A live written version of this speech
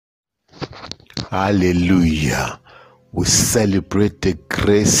Hallelujah. We celebrate the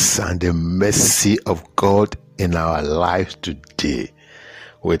grace and the mercy of God in our lives today.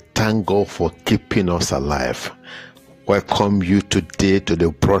 We thank God for keeping us alive. Welcome you today to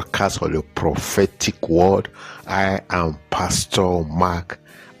the broadcast of the prophetic word. I am Pastor Mark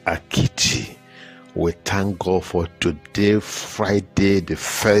Akiti. We thank God for today, Friday, the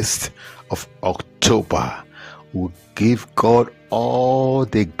 1st of October. We give God all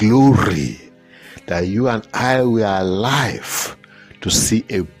the glory that you and I were alive to see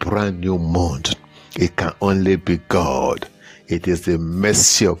a brand new month. It can only be God. It is the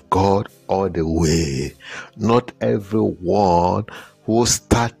mercy of God all the way. Not everyone who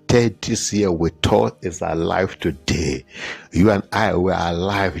started this year with us is alive today. You and I were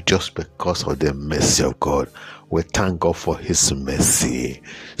alive just because of the mercy of God. We thank God for His mercy.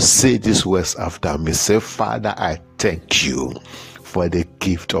 Say these words after me. Say, Father, I thank you for the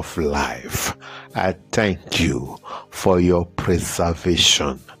gift of life. I thank you for your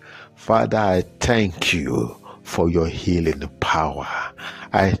preservation. Father, I thank you for your healing power.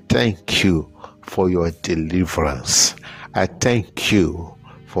 I thank you for your deliverance. I thank you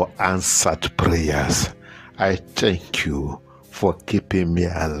for answered prayers. I thank you for keeping me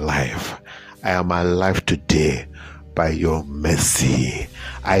alive. I am alive today by your mercy.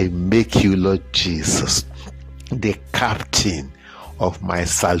 I make you, Lord Jesus, the captain of my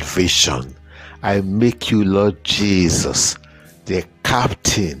salvation. I make you, Lord Jesus, the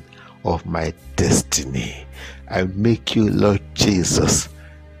captain of my destiny. I make you, Lord Jesus,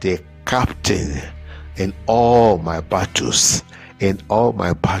 the captain in all my battles. In all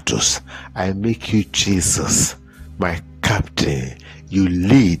my battles, I make you, Jesus, my captain. You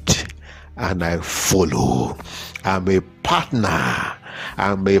lead and I follow. I'm a partner.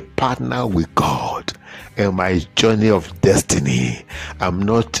 I'm a partner with God in my journey of destiny. I'm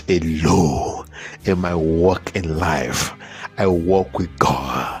not alone in my walk in life. I walk with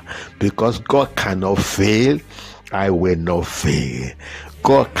God because God cannot fail. I will not fail.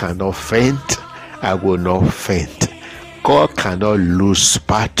 God cannot faint. I will not faint. God cannot lose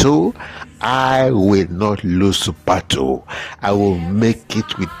battle. I will not lose battle. I will make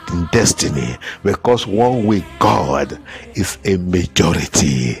it with destiny because one with God is a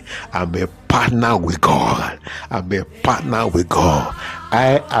majority. I'm a partner with God. I'm a partner with God.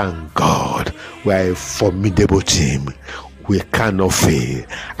 I and God, we are a formidable team. We cannot fail.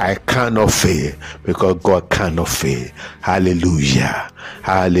 I cannot fail because God cannot fail. Hallelujah.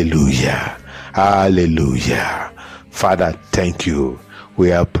 Hallelujah. Hallelujah. Father, thank you.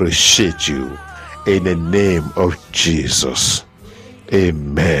 We appreciate you. In the name of Jesus.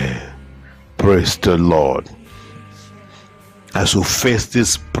 Amen. Praise the Lord. As we face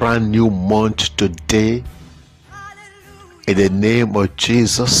this brand new month today, in the name of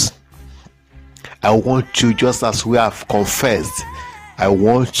Jesus, I want you, just as we have confessed, I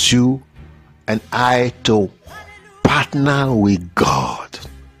want you and I to partner with God.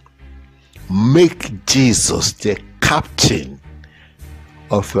 Make Jesus the captain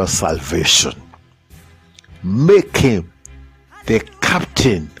of your salvation. Make him the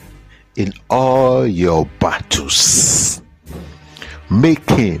captain in all your battles. Make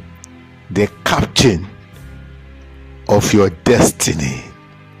him the captain of your destiny.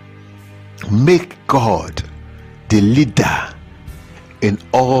 Make God the leader in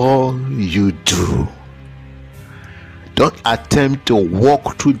all you do. Don't attempt to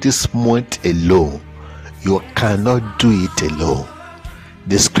walk through this month alone. You cannot do it alone.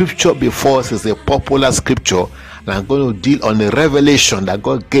 The scripture before us is a popular scripture, and I'm going to deal on a revelation that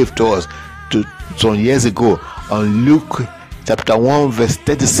God gave to us some years ago. On Luke chapter 1 verse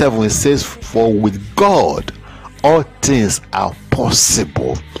 37, it says, for with God all things are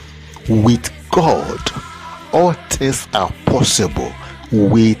possible. With God all things are possible.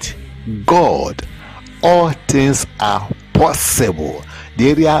 With God all things are possible. The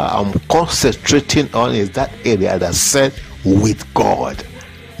area I'm concentrating on is that area that said with God.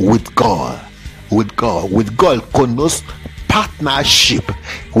 With God. With God. With God connotes partnership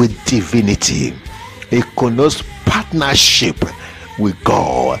with divinity. It connotes partnership with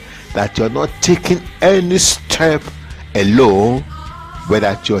God. That you're not taking any step alone, but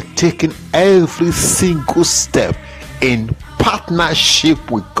that you're taking every single step in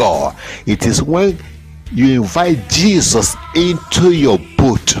partnership with God. It is when you invite Jesus into your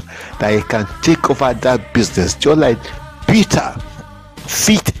boat that he can take over that business. Just like Peter,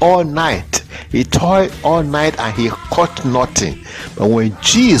 fit all night. He toiled all night and he caught nothing. But when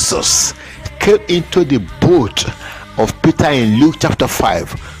Jesus came into the boat of Peter in Luke chapter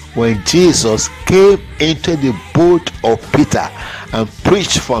 5, when Jesus came into the boat of Peter and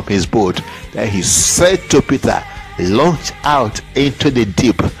preached from his boat, that he said to Peter, launch out into the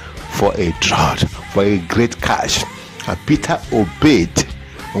deep for a draught, for a great catch. And Peter obeyed.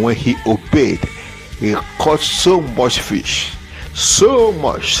 And when he obeyed, he caught so much fish, so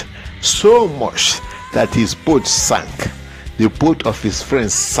much that his boat sank. The boat of his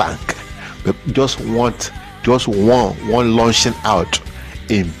friends sank. But just one launching out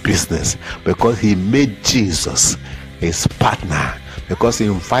in business, because he made Jesus his partner, because he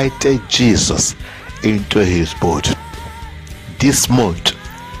invited Jesus into his boat. This month,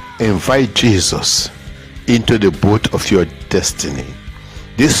 invite Jesus into the boat of your destiny.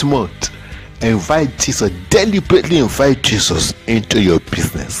 This month, invite Jesus, deliberately invite Jesus into your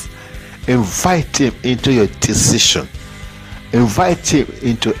business. Invite him into your decision. Invite him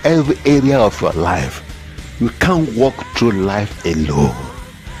into every area of your life. You can't walk through life alone.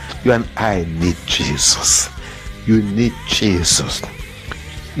 You and I need Jesus. You need Jesus.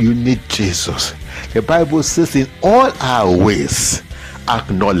 You need Jesus. The Bible says, in all our ways,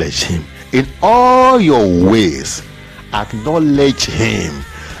 acknowledge him. In all your ways, acknowledge him,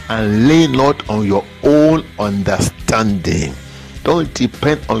 and lean not on your own understanding. Don't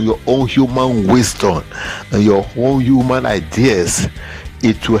depend on your own human wisdom and your own human ideas.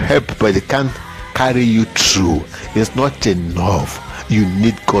 It will help, but it can't carry you through. It's not enough. You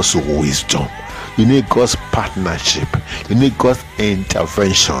need God's wisdom. You need God's partnership. You need God's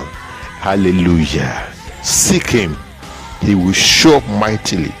intervention. Hallelujah. Seek him. He will show up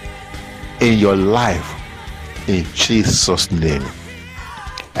mightily in your life, in Jesus' name.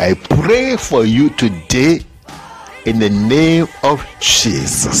 I pray for you today in the name of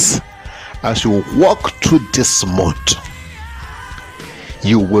Jesus. As you walk through this month,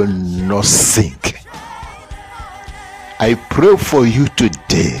 you will not sink. I pray for you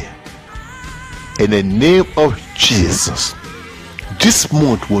today in the name of Jesus. This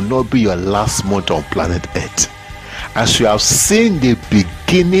month will not be your last month on planet Earth. As you have seen the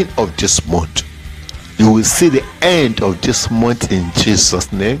beginning of this month, you will see the end of this month in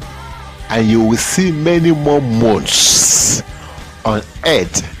Jesus' name, and you will see many more months on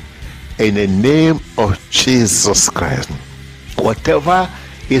earth in the name of Jesus Christ. Whatever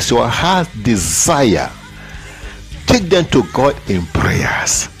is your heart's desire, take them to God in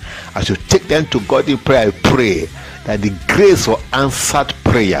prayers. As you take them to God in prayer, I pray that the grace for answered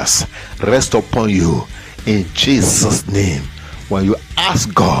prayers rest upon you in Jesus' name. When you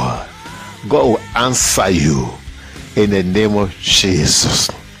ask God, God will answer you in the name of Jesus.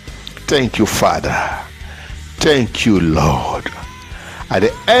 Thank you, Father. Thank you, Lord. At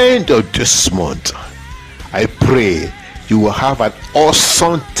the end of this month, I pray you will have an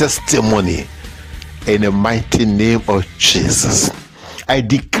awesome testimony in the mighty name of Jesus. I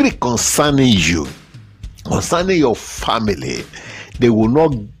decree concerning you, concerning your family, they will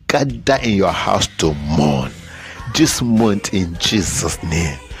not gather in your house to mourn this month in Jesus'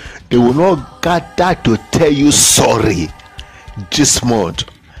 name. They will not gather to tell you sorry this month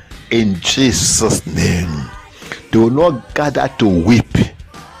in Jesus' name. They will not gather to weep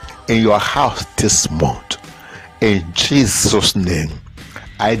in your house this month in Jesus' name.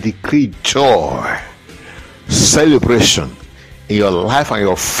 I decree joy, celebration in your life and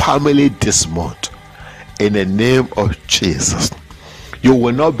your family this month in the name of Jesus. You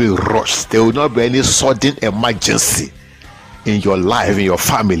will not be rushed. There will not be any sudden emergency in your life, in your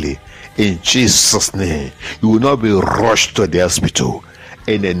family, in Jesus' name. You will not be rushed to the hospital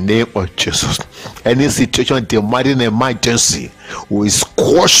in the name of Jesus. Any situation demanding emergency, we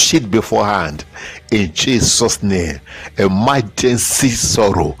squash it beforehand in Jesus' name. Emergency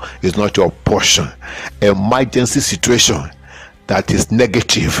sorrow is not your portion. Emergency situation that is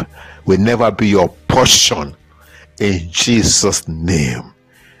negative will never be your portion in Jesus' name.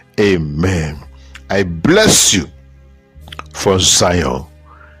 Amen. I bless you for Zion.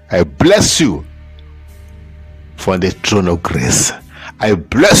 I bless you for the throne of grace. I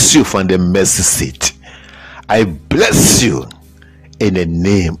bless you from the mercy seat. I bless you in the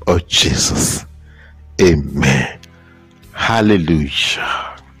name of Jesus. Amen.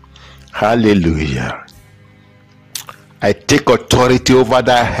 Hallelujah. Hallelujah. I take authority over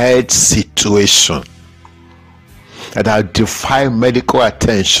that health situation that I defy medical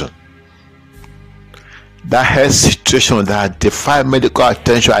attention. That health situation that defy medical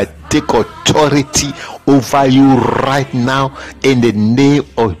attention, I take authority over you right now in the name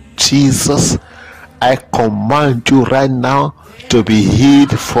of Jesus. I command you right now to be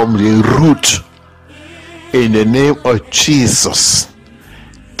healed from the root in the name of Jesus.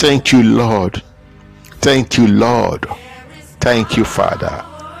 Thank you, Lord. Thank you, Lord. Thank you, Father.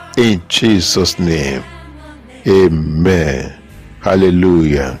 In Jesus' name. Amen.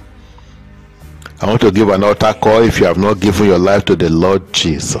 Hallelujah. I want to give an altar call. If you have not given your life to the Lord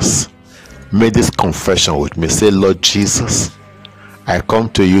Jesus, make this confession with me. Say, Lord Jesus, I come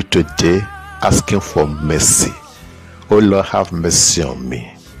to you today asking for mercy. Oh Lord, have mercy on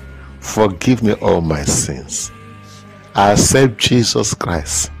me. Forgive me all my sins. I accept Jesus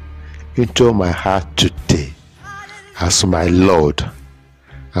Christ into my heart today as my Lord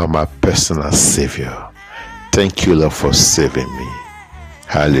and my personal Savior. Thank you, Lord, for saving me.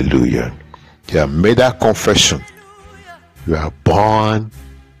 Hallelujah. You have made that confession. You are born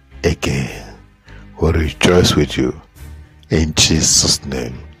again. We rejoice with you in Jesus'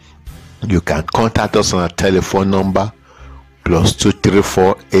 name. You can contact us on our telephone number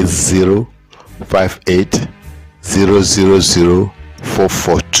 +234 80 58 000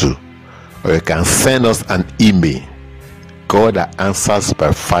 442, or you can send us an email,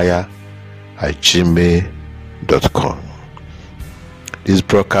 godanswersbyfire@gmail.com. This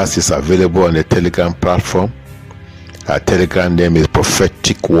broadcast is available on the Telegram platform. Our Telegram name is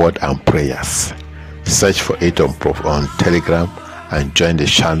Prophetic Word and Prayers. Search for it on Telegram and join the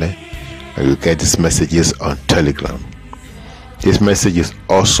channel, and you get these messages on Telegram. This message is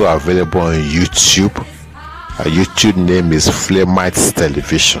also available on YouTube. Our YouTube name is Flamites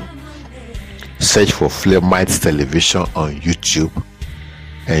Television. Search for Flamites Television on YouTube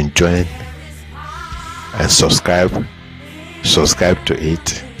and join and subscribe to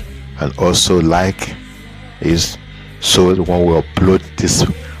it, and also like it, so when we upload these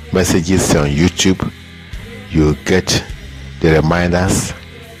messages on YouTube, you get the reminders.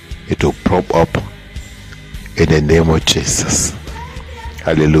 It will pop up in the name of Jesus.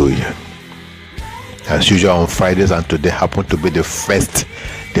 Hallelujah. As usual on Fridays, and today happened to be the first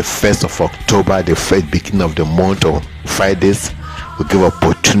of October, the first beginning of the month. On Fridays, we give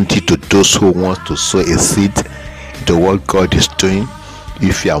opportunity to those who want to sow a seed into what God is doing.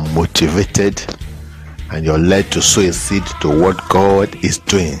 If you are motivated and you're led to sow a seed to what God is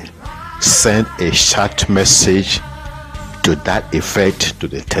doing, send a short message to that effect to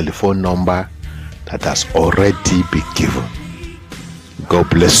the telephone number that has already been given. God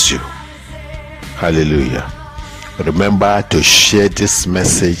bless you. Hallelujah. Remember to share this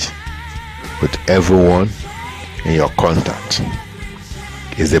message with everyone in your contact.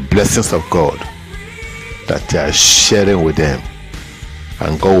 It's the blessings of God that they are sharing with them,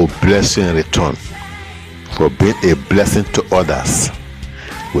 and God will bless you in return for being a blessing to others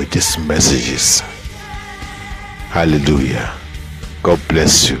with these messages. Hallelujah. God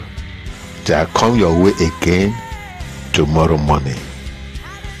bless you. They will come your way again tomorrow morning.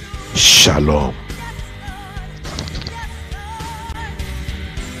 Shalom.